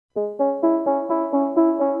This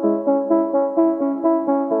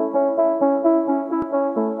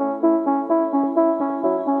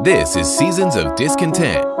is Seasons of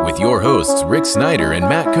Discontent with your hosts Rick Snyder and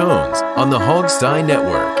Matt Combs on the Hogstein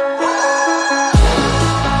Network.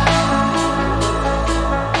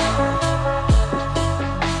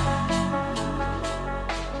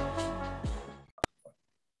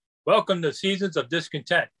 Welcome to Seasons of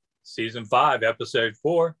Discontent, Season 5, Episode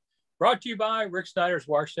 4, brought to you by Rick Snyder's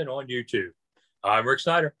Washington on YouTube. I'm Rick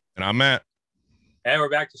Snyder. And I'm Matt. And we're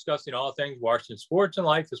back discussing all things Washington sports and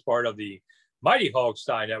life as part of the Mighty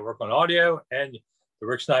Hogstein Network on audio and the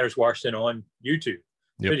Rick Snyder's Washington on YouTube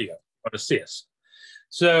video. Want to see us.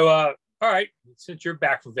 So, all right, since you're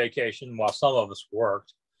back from vacation while some of us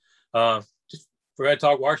worked, we're going to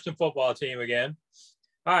talk Washington football team again.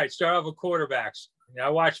 All right, start off with quarterbacks. I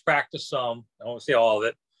watched practice some. I won't see all of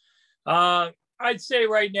it. I'd say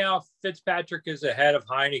right now Fitzpatrick is ahead of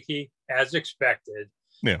Heineke as expected.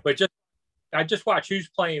 Yeah. But I just watch who's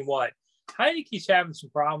playing what. Heineke's having some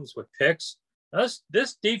problems with picks.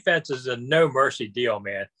 This defense is a no mercy deal,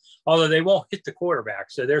 man. Although they won't hit the quarterback,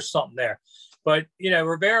 so there's something there. But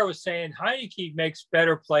Rivera was saying Heineke makes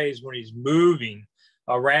better plays when he's moving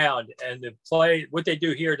around, and what they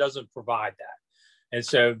do here doesn't provide that. And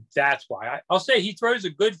so that's why I'll say he throws a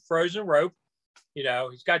good frozen rope.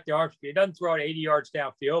 He's got the arm speed. He doesn't throw it 80 yards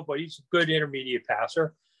downfield, but he's a good intermediate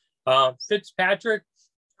passer. Fitzpatrick,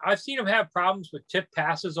 I've seen him have problems with tip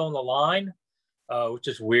passes on the line, which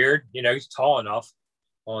is weird. He's tall enough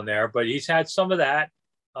on there, but he's had some of that.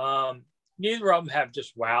 Neither of them have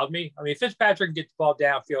just wowed me. I mean, Fitzpatrick can get the ball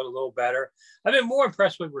downfield a little better. I've been more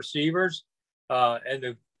impressed with receivers and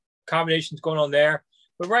the combinations going on there.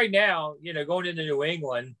 But right now, going into New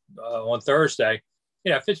England on Thursday,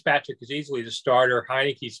 Fitzpatrick is easily the starter.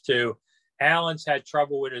 Heineke's too. Allen's had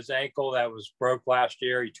trouble with his ankle that was broke last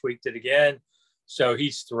year. He tweaked it again. So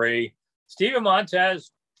he's 3. Steven Montez,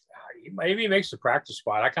 maybe he makes the practice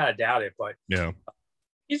squad. I kind of doubt it, but yeah,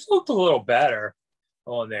 he's looked a little better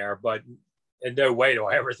on there. But in no way do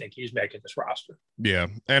I ever think he's making this roster. Yeah,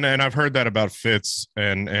 and I've heard that about Fitz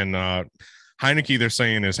and Heineke, they're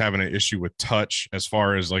saying, is having an issue with touch as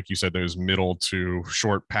far as, like you said, those middle to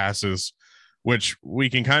short passes, which we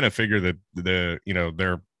can kind of figure that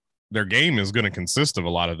their game is going to consist of a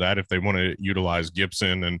lot of that if they want to utilize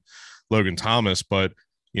Gibson and Logan Thomas. But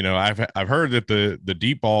I've heard that the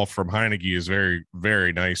deep ball from Heineke is very,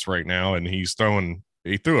 very nice right now, and I saw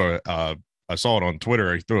it on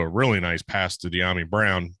Twitter. He threw a really nice pass to De'Ami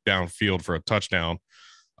Brown downfield for a touchdown.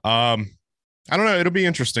 I don't know. It'll be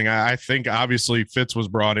interesting. I think obviously Fitz was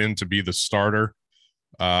brought in to be the starter.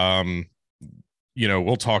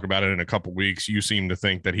 We'll talk about it in a couple weeks. You seem to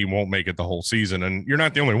think that he won't make it the whole season, and you're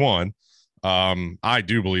not the only one. I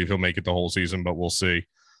do believe he'll make it the whole season, but we'll see.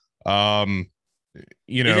 You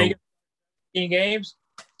think 17 games?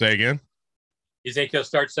 Say again? You think he'll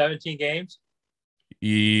start 17 games?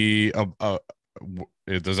 Does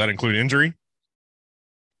that include injury?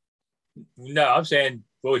 No, I'm saying,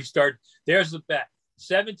 will he start? There's the bet.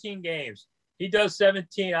 17 games. He does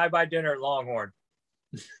 17. I buy dinner at Longhorn.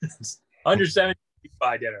 Under 17,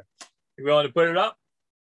 buy dinner. You willing to put it up?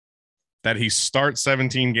 That he starts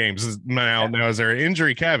 17 games. Now, is there an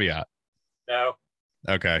injury caveat? No.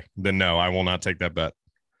 Okay, then no, I will not take that bet.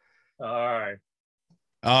 All right.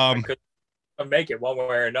 I could make it one way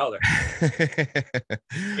or another.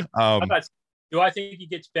 Do I think he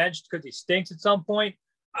gets benched because he stinks at some point?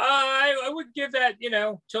 I would give that,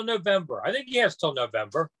 till November. I think he has till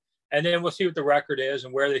November, and then we'll see what the record is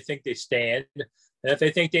and where they think they stand. And if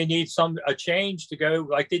they think they need a change to go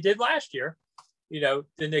like they did last year, then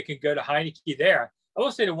they can go to Heineke there. I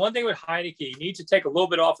will say the one thing with Heineke, he needs to take a little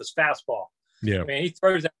bit off his fastball. Yeah, I mean, he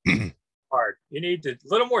throws that hard. You need a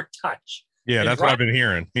little more touch. Yeah, that's what I've been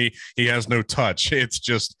hearing. He has no touch.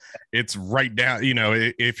 It's right down.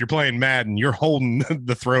 If you're playing Madden, you're holding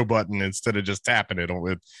the throw button instead of just tapping it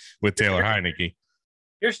with Taylor Heineke.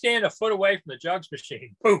 You're standing a foot away from the jugs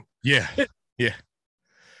machine. Boom. Yeah.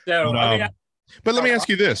 So but let me ask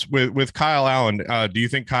you this: with Kyle Allen, do you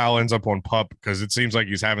think Kyle ends up on PUP because it seems like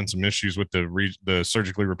he's having some issues with the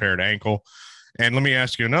surgically repaired ankle? And let me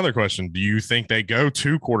ask you another question. Do you think they go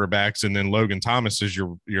 2 quarterbacks and then Logan Thomas is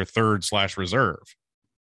your third/reserve?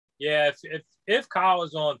 Yeah, if Kyle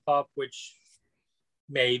is on PUP, which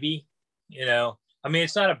maybe, I mean,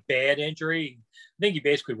 it's not a bad injury. I think he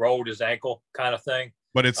basically rolled his ankle kind of thing.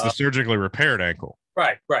 But it's the surgically repaired ankle.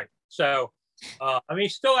 Right. So,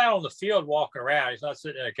 he's still out on the field walking around. He's not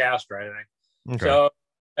sitting in a cast or anything. Okay. So,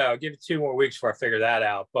 give it 2 more weeks before I figure that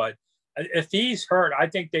out. But if he's hurt, I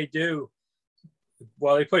think they do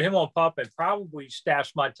Well, they put him on PUP and probably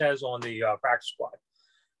stashed Montez on the practice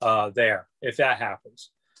squad there if that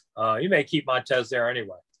happens. You may keep Montez there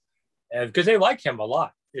anyway, and because they like him a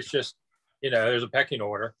lot. It's just there's a pecking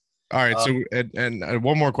order. All right. So, and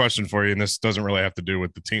one more question for you, and this doesn't really have to do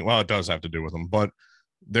with the team. Well, it does have to do with them, but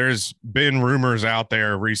there's been rumors out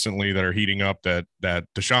there recently that are heating up that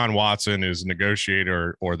Deshaun Watson is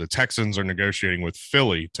negotiating or the Texans are negotiating with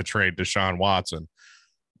Philly to trade Deshaun Watson.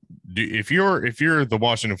 If you're the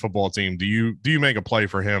Washington football team, do you make a play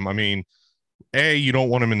for him? I mean, you don't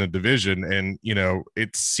want him in the division, and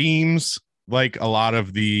it seems like a lot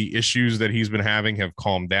of the issues that he's been having have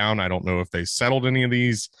calmed down. I don't know if they settled any of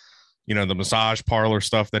these. The massage parlor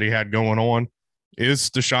stuff that he had going on. Is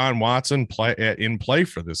Deshaun Watson in play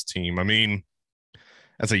for this team? I mean,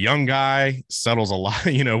 as a young guy, settles a lot,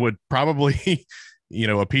 would probably,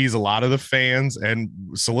 appease a lot of the fans and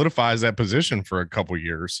solidifies that position for a couple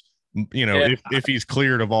years, if he's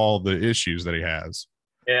cleared of all the issues that he has.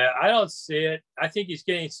 Yeah, I don't see it. I think he's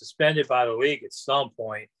getting suspended by the league at some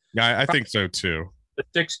point. Yeah, I think so too. The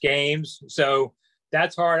 6 games. So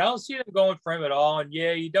that's hard. I don't see them going for him at all. And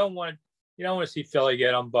yeah, you don't want to see Philly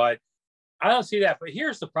get him, but I don't see that. But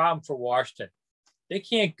here's the problem for Washington. They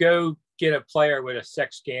can't go get a player with a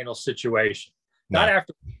sex scandal situation. Not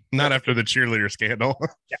after the cheerleader scandal.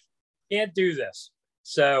 Yeah, can't do this.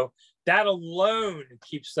 So that alone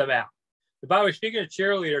keeps them out. By the way, speaking of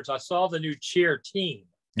cheerleaders, I saw the new cheer team.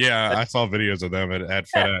 Yeah, I saw videos of them at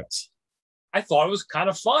FedEx. I thought it was kind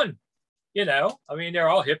of fun. I mean, they're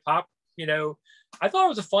all hip hop. I thought it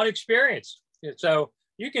was a fun experience. So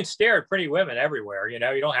you can stare at pretty women everywhere. You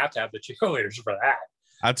don't have to have the cheerleaders for that.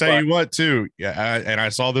 I'll tell you what, too. Yeah, and I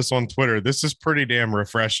saw this on Twitter. This is pretty damn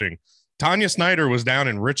refreshing. Tanya Snyder was down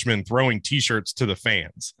in Richmond throwing T-shirts to the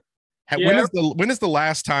fans. Yeah. When is the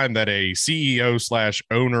last time that a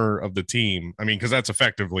CEO/owner of the team, I mean, because that's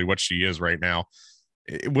effectively what she is right now,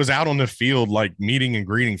 it was out on the field like meeting and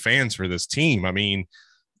greeting fans for this team? I mean,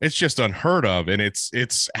 it's just unheard of, and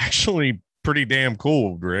it's actually pretty damn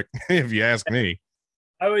cool, Rick, if you ask me.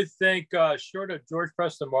 I would think short of George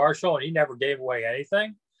Preston Marshall, and he never gave away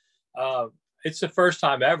anything. It's the first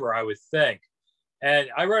time ever, I would think. And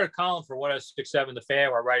I wrote a column for 106.7 The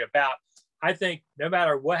Fan where I write about, I think no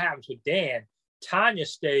matter what happens with Dan, Tanya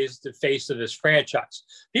stays the face of this franchise.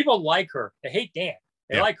 People like her. They hate Dan.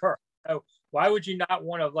 They like her. So why would you not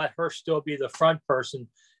want to let her still be the front person?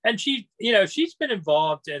 And she's been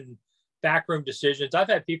involved in backroom decisions. I've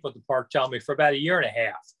had people at the park tell me for about a year and a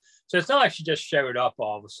half. So it's not like she just showed up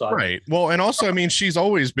all of a sudden. Right. Well, and also, I mean, she's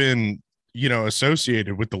always been,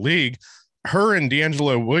 associated with the league. Her and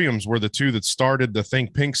D'Angelo Williams were the two that started the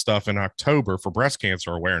Think Pink stuff in October for breast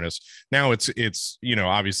cancer awareness. Now it's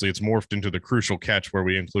obviously it's morphed into the Crucial Catch where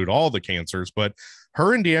we include all the cancers, but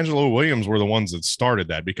her and D'Angelo Williams were the ones that started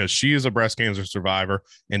that because she is a breast cancer survivor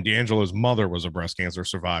and D'Angelo's mother was a breast cancer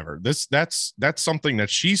survivor. That's something that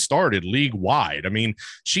she started league wide. I mean,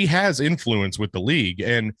 she has influence with the league,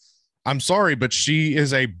 and I'm sorry, but she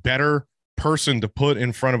is a better person to put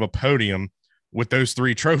in front of a podium with those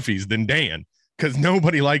 3 trophies than Dan, because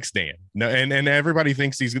nobody likes Dan. No, and everybody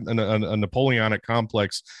thinks he's a Napoleonic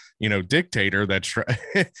complex, dictator that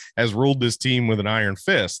has ruled this team with an iron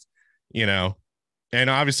fist, and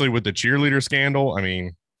obviously with the cheerleader scandal, I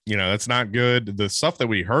mean, that's not good. The stuff that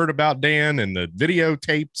we heard about Dan and the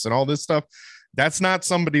videotapes and all this stuff, that's not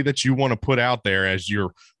somebody that you want to put out there as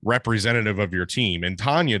your representative of your team. And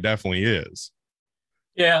Tanya definitely is.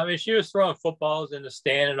 Yeah, I mean, she was throwing footballs in the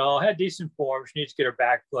stand and all, had decent form. She needs to get her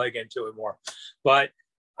back leg into it more. But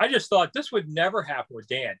I just thought this would never happen with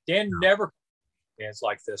Dan. Dan never dance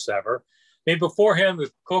like this ever. I mean, before him,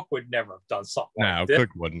 Cook would never have done something like this. Cook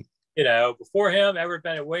wouldn't. Before him, Everett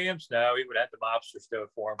Bennett Williams, no, he would have had the mobsters do it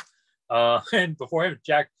for him. And before him,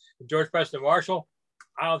 George Preston Marshall,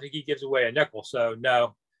 I don't think he gives away a nickel. So,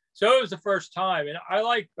 no. So it was the first time. And I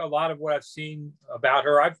like a lot of what I've seen about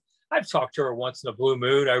her. I've talked to her once in a blue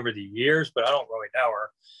moon over the years, but I don't really know her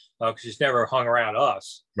because she's never hung around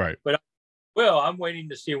us. Right. But I'm waiting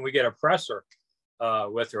to see when we get a presser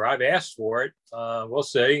with her. I've asked for it. We'll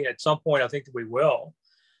see. At some point, I think that we will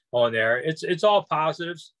on there. It's all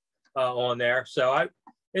positives on there. So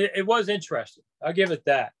it was interesting. I'll give it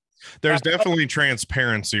that. There's definitely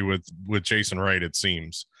transparency with Jason Wright, it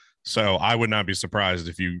seems. So I would not be surprised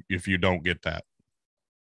if you don't get that.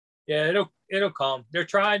 Yeah, it'll come. They're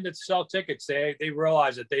trying to sell tickets. They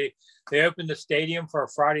realize that they opened the stadium for a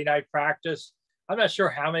Friday night practice. I'm not sure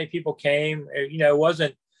how many people came. It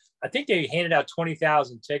wasn't. I think they handed out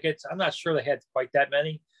 20,000 tickets. I'm not sure they had quite that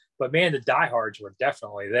many, but man, the diehards were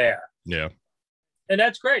definitely there. Yeah, and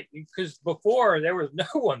that's great because before there was no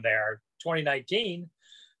one there. 2019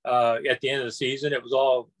 at the end of the season. It was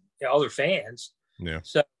all other fans. Yeah.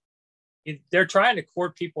 So they're trying to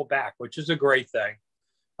court people back, which is a great thing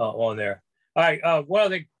on there. All right. One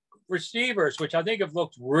of the receivers, which I think have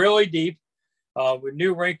looked really deep with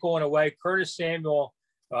new wrinkle in a way. Curtis Samuel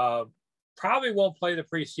probably won't play the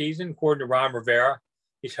preseason, according to Ron Rivera.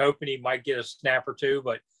 He's hoping he might get a snap or two,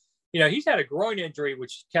 but he's had a groin injury,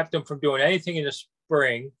 which kept him from doing anything in the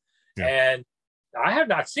spring. Yeah. And I have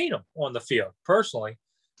not seen him on the field personally.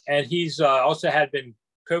 And he's also had been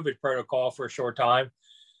COVID protocol for a short time.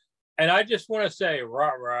 And I just want to say,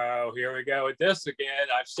 ruh-roh, here we go with this again.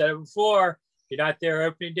 I've said it before. You're not there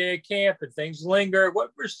opening day of camp and things linger.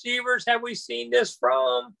 What receivers have we seen this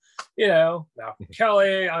from? Malcolm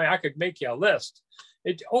Kelly. I mean, I could make you a list.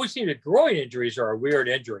 It always seems that groin injuries are a weird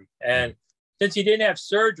injury. And since he didn't have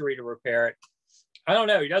surgery to repair it, I don't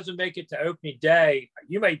know. He doesn't make it to opening day.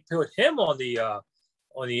 You may put him on the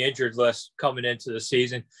injured list coming into the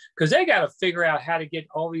season, because they got to figure out how to get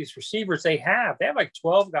all these receivers they have. They have like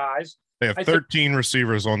 12 guys. They have 13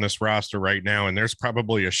 receivers on this roster right now, and there's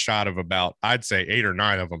probably a shot of about, I'd say, 8 or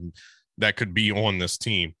 9 of them that could be on this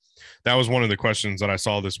team. That was one of the questions that I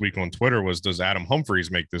saw this week on Twitter was, does Adam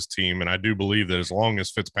Humphries make this team? And I do believe that as long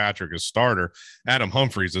as Fitzpatrick is starter, Adam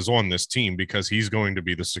Humphries is on this team because he's going to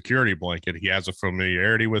be the security blanket. He has a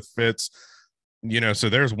familiarity with Fitz. So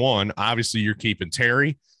there's one. Obviously, you're keeping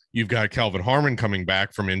Terry. You've got Kelvin Harmon coming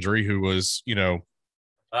back from injury, who was,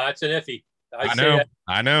 that's an iffy.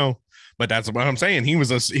 I know, but that's what I'm saying. He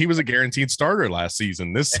was a guaranteed starter last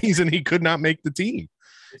season. This season, he could not make the team.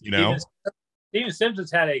 Steven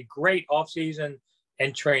Simpson's had a great offseason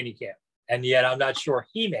and training camp, and yet I'm not sure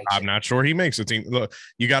he makes it. I'm not sure he makes the team. Look,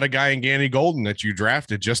 you got a guy in Gandy Golden that you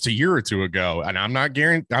drafted just a year or two ago, and I'm not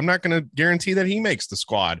going to guarantee that he makes the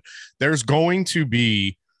squad. There's going to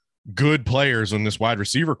be good players on this wide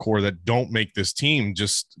receiver core that don't make this team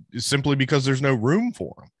just simply because there's no room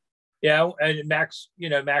for them. Yeah, and Max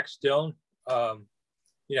Dillon,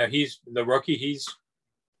 he's the rookie.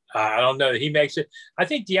 I don't know that he makes it. I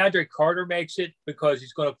think DeAndre Carter makes it because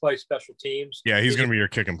he's going to play special teams. Yeah, he's going to be your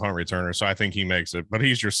kick and punt returner, so I think he makes it. But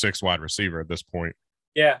he's your 6th wide receiver at this point.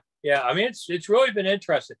 Yeah. I mean, it's really been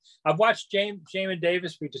interesting. I've watched Jamin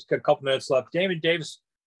Davis. We just got a couple minutes left. Jamin Davis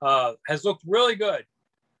has looked really good.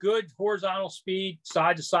 Good horizontal speed,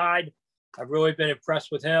 side to side. I've really been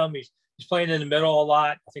impressed with him. He's playing in the middle a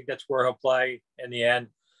lot. I think that's where he'll play in the end.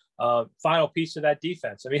 Final piece of that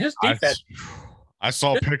defense. I mean, his defense. I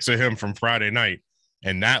saw pics of him from Friday night,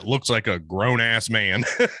 and that looks like a grown-ass man.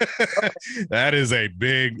 That is a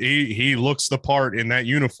big – he looks the part in that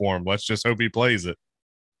uniform. Let's just hope he plays it.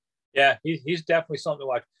 Yeah, he's definitely something to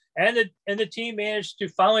watch. And the team managed to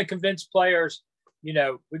finally convince players, we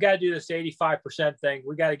got to do this 85% thing.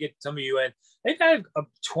 We got to get some of you in. They've had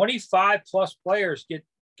 25-plus players get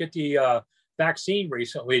the vaccine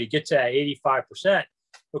recently to get to that 85%,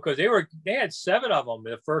 because they had 7 of them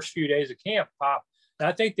in the first few days of camp pop. And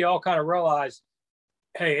I think they all kind of realized,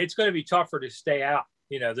 hey, it's going to be tougher to stay out,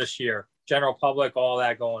 this year. General public, all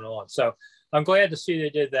that going on. So I'm glad to see they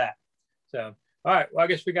did that. So, all right. Well, I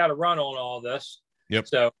guess we got to run on all this. Yep.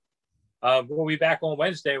 So we'll be back on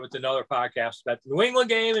Wednesday with another podcast about the New England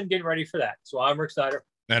game and getting ready for that. So I'm Rick Snyder.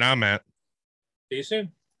 And I'm Matt. See you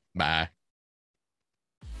soon. Bye.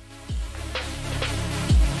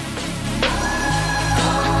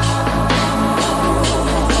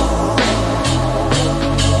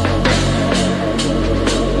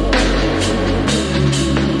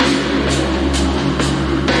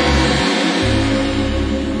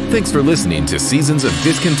 Thanks for listening to Seasons of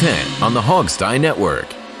Discontent on the Hogstye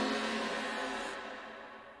Network.